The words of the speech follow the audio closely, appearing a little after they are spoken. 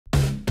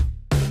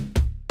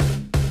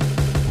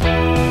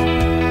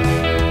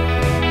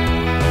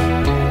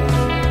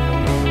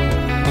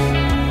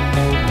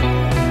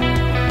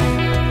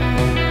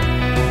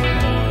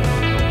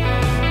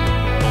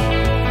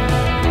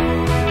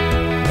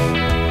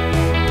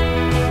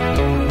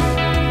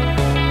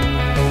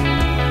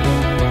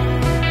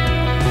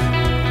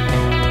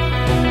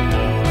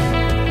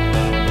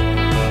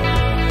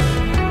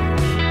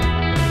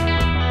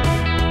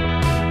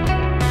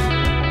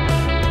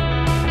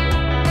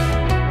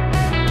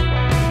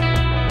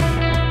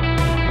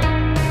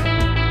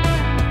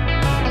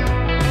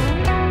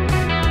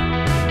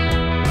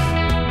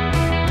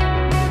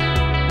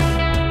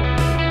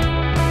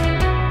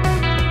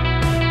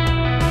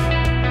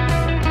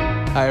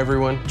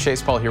everyone,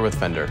 Chase Paul here with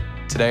Fender.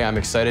 Today I'm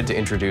excited to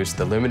introduce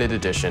the limited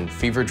edition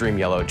Fever Dream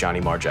Yellow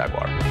Johnny Marr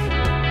Jaguar.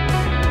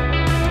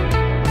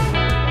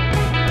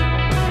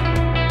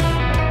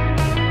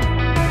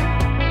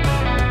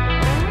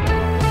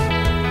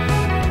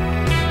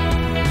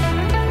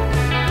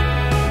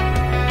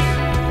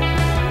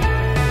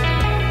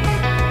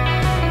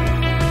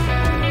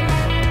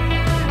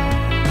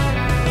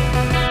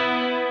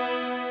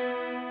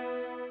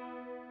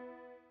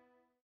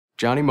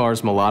 Johnny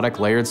Marr's melodic,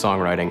 layered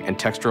songwriting and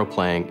textural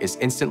playing is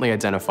instantly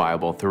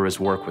identifiable through his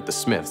work with the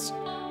Smiths,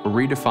 who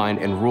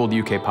redefined and ruled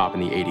UK pop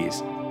in the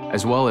 80s,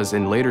 as well as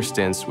in later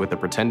stints with the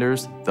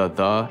Pretenders,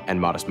 The,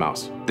 and Modest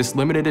Mouse. This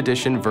limited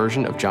edition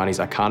version of Johnny's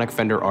iconic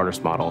Fender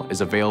artist model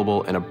is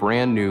available in a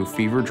brand new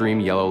Fever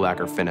Dream yellow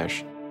lacquer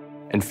finish,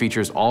 and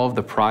features all of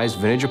the prized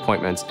vintage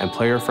appointments and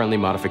player-friendly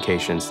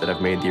modifications that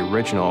have made the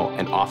original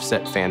an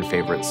offset fan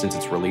favorite since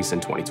its release in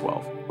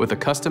 2012. With a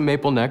custom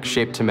maple neck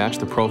shaped to match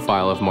the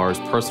profile of Marr's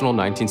personal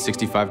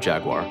 1965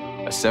 Jaguar,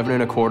 a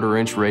 7¼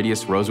 inch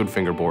radius rosewood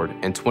fingerboard,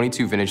 and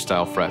 22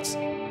 vintage-style frets,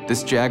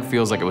 this Jag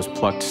feels like it was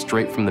plucked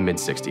straight from the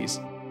mid-60s.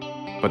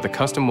 But the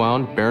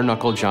custom-wound,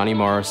 bare-knuckle Johnny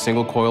Marr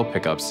single-coil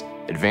pickups,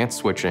 advanced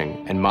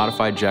switching, and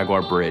modified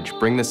Jaguar bridge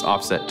bring this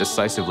offset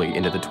decisively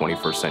into the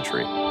 21st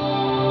century.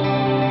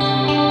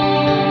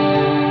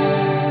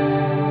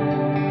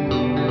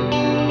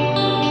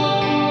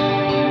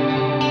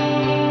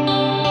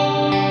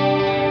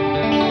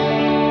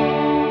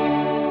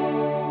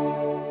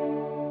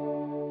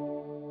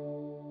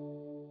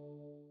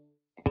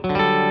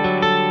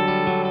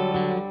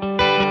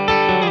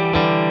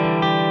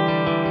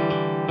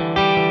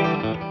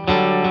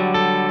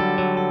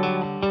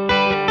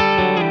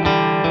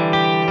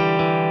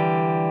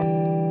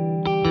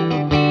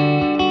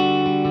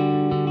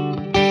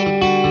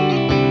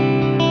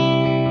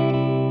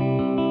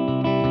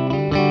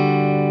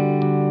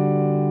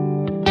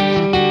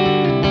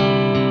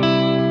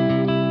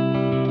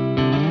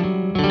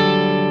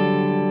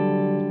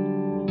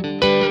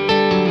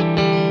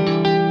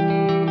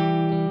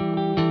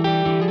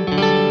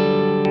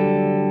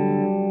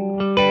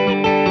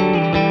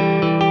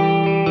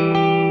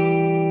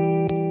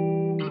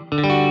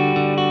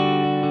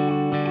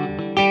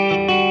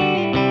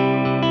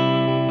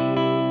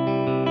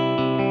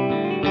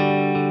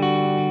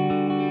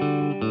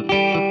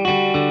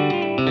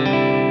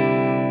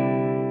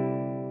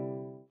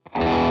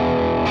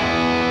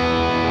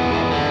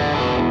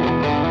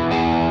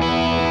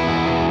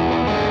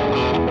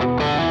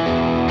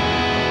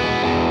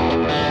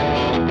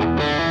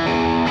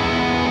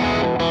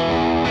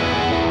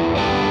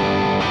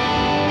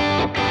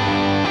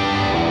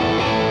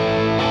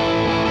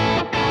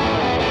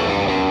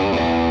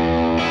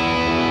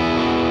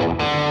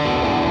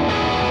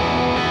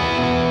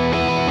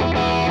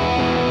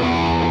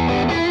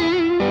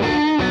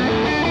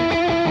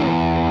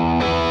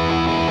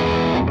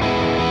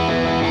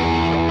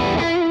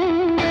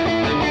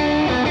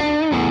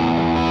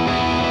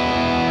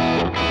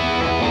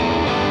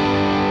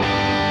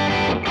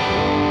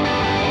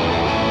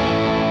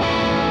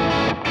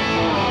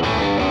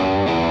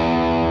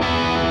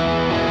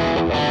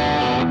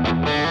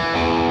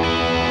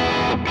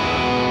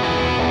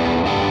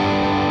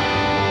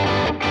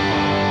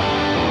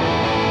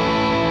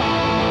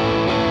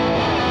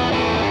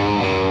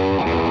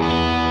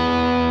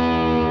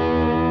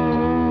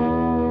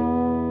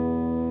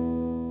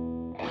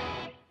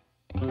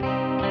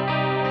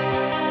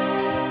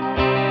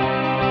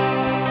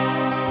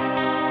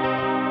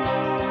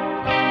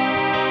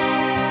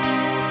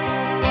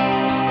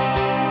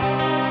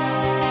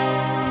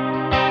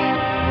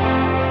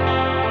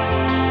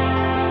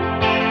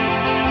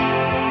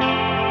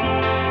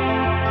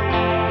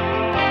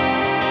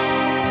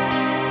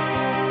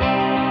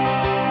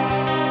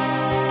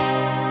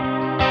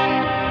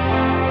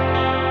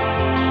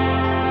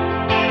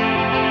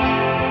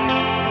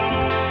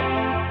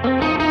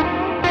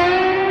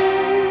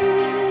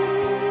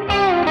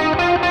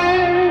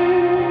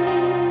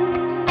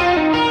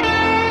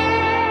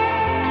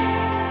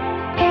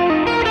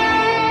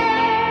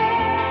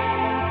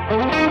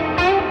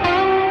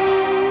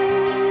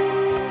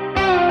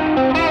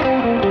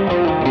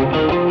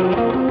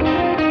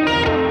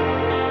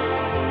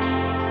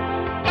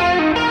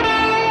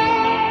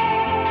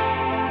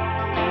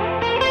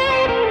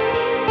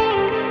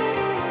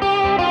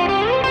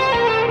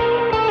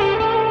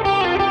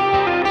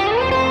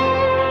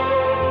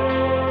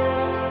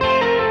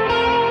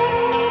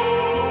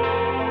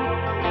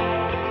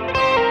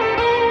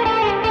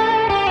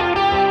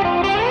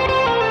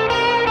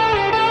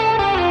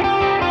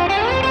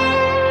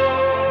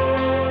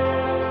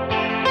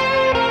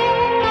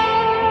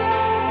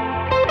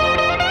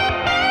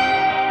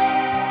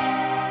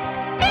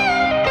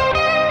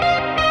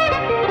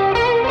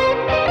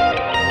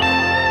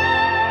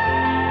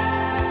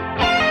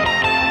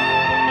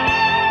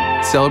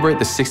 Celebrate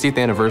the 60th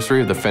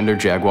anniversary of the Fender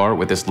Jaguar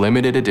with this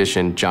limited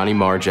edition Johnny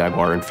Marr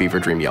Jaguar in Fever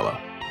Dream Yellow.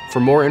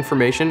 For more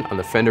information on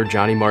the Fender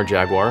Johnny Marr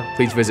Jaguar,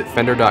 please visit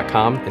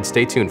fender.com and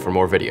stay tuned for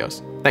more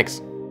videos.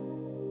 Thanks.